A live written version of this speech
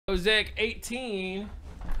Mosaic 18.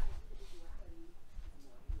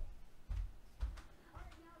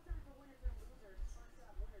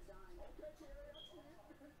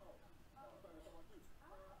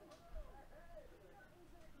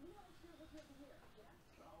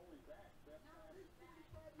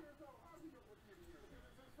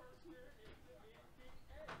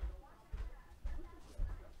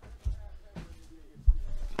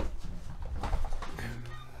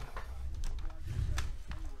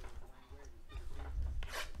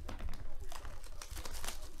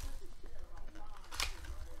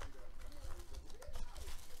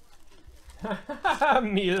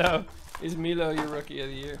 Milo. Is Milo your rookie of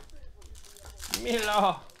the year?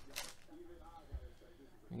 Milo.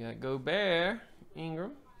 We got Gobert,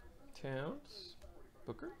 Ingram, Towns,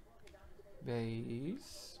 Booker,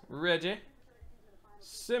 Bays, Reggie,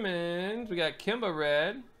 Simmons. We got Kimba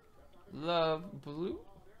red, Love blue,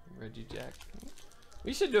 Reggie Jackson.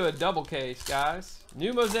 We should do a double case, guys.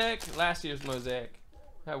 New Mosaic, last year's Mosaic.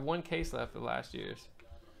 I have one case left of last year's.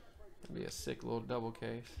 That'd be a sick little double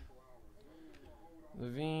case.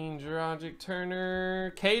 Levine, Dragic,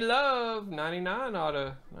 Turner, K-Love, 99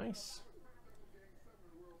 auto. Nice.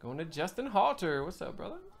 Going to Justin Halter. What's up,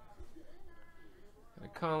 brother? Got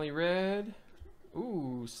a Conley red.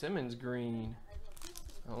 Ooh, Simmons green.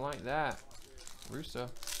 I don't like that. Russo.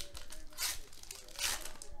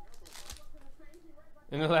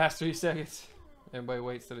 In the last 3 seconds. Everybody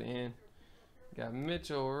waits to the end. Got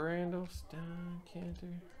Mitchell, Randall, Stein, Cantor,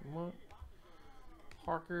 Monk,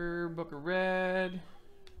 Parker, Booker red,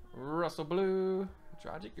 Russell blue,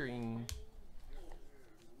 Dragic green.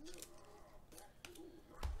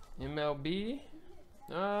 MLB.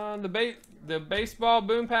 The baseball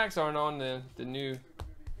boom packs aren't on the new.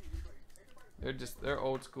 They're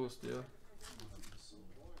old school still.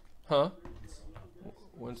 Huh?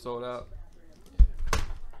 One sold out.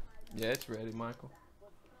 Yeah, it's ready, Michael.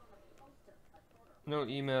 No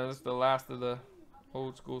email. It's the last of the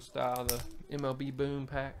old school style, the MLB boom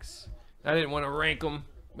packs. I didn't want to rank them,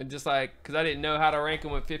 but just like, cause I didn't know how to rank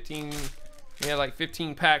them with 15. We had like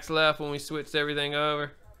 15 packs left when we switched everything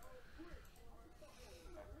over.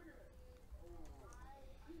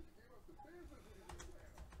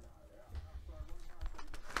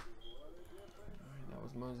 That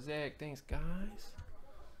was Mosaic. Thanks, guys.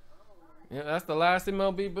 Yeah, that's the last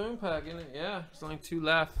MLB boom pack, isn't it? Yeah, there's only 2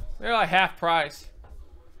 left. They're like half price.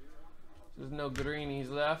 There's no greenies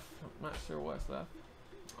left. I'm not sure what's left.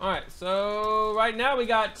 All right, so right now we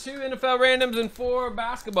got 2 NFL randoms and 4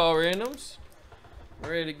 basketball randoms.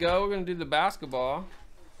 We're ready to go. We're gonna do the basketball.